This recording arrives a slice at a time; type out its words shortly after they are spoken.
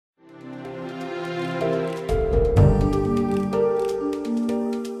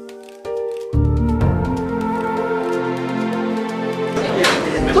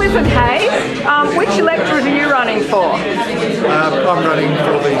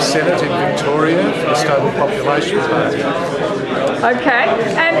Senate in Victoria for the Stable Population Party. Okay,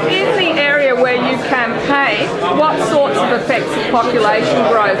 and in the area where you campaign, what sorts of effects of population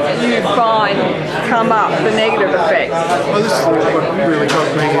growth do you find come up, the negative effects? Well, this is what really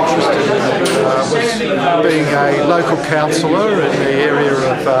got me interested in it, was being a local councillor in the area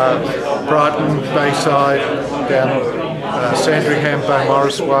of Brighton, Bayside, down Sandringham,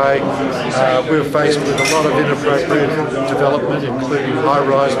 Beaumaris Way. We were faced with a lot of inappropriate development, including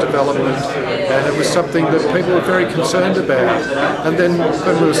high-rise development, and it was something that people were very concerned about. And then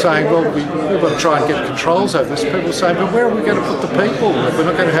when we were saying, well, we want to try and get controls over this, people were saying, but where are we going to put the people? If we're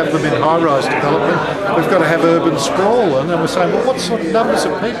not going to have them in high-rise development, we've got to have urban sprawl. And then we're saying, well, what sort of numbers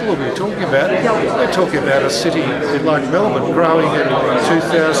of people are we talking about? We're talking about a city like Melbourne growing at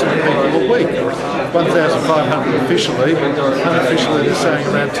 2,000 people a week, 1,500 officially, but unofficially they're saying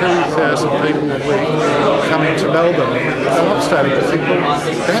around 2,000 people a week coming to Melbourne. And I'm starting to think, well,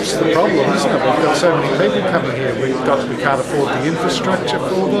 that's the problem, isn't it? We've got so many people coming here. We can't afford the infrastructure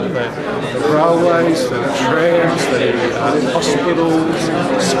for them, the railways, the trams, the hospitals,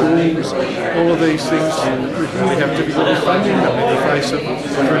 schools, all of these things. We have difficulty funding them in the face of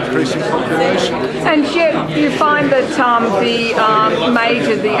ever-increasing population. And yet you find that the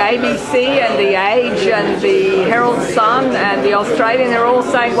ABC and the Age and the Herald Sun and the Australian, they're all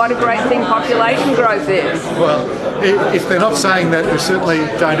saying what a great thing population growth is. Well, if they're not saying that, we certainly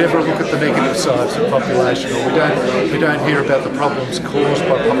don't ever look at the negative sides of population, or we don't hear about the problems caused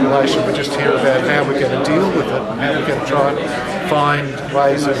by population. We just hear about how we're going to deal with it and how we're going to try and find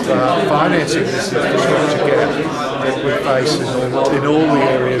ways of financing this infrastructure gap that we face in all the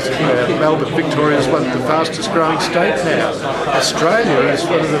areas of Melbourne. Victoria is one of the fastest growing states now. Australia is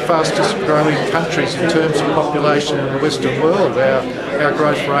one of the fastest growing countries in terms of population in the Western world. Our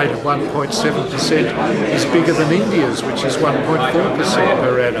growth rate of 1.7% is bigger than India's, which is 1.4%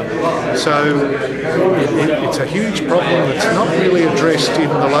 per annum. So it's a huge problem that's not really addressed in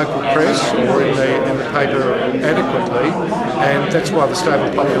the local press or in the paper adequately, and that's why the Stable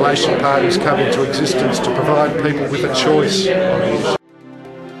Population Party's come into existence, to provide people with a choice on the issue.